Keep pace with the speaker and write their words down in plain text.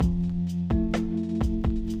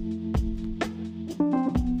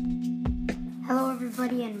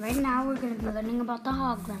everybody, and right now we're going to be learning about the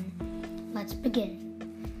hoglin. Let's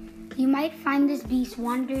begin. You might find this beast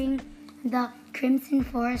wandering the crimson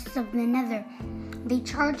forests of the nether. They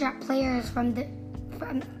charge at players from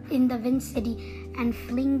in the Vin City and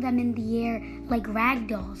fling them in the air like rag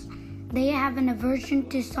dolls. They have an aversion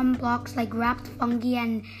to some blocks like wrapped fungi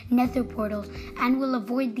and nether portals and will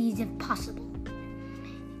avoid these if possible.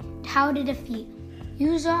 How to defeat?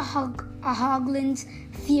 Use a hoglin's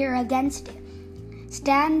fear against it.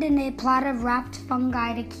 Stand in a plot of wrapped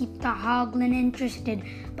fungi to keep the hoglin interested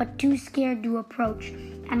but too scared to approach,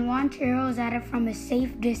 and launch arrows at it from a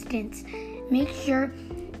safe distance. Make sure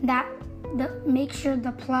the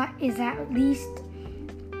plot is at least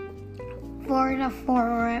 4-4,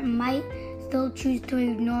 or it might still choose to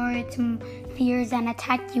ignore its fears and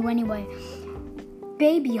attack you anyway.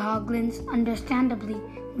 Baby hoglins, understandably,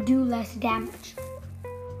 do less damage.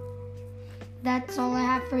 That's all I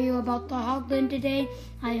have for you about the hoglin today.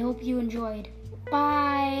 I hope you enjoyed.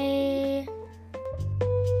 Bye!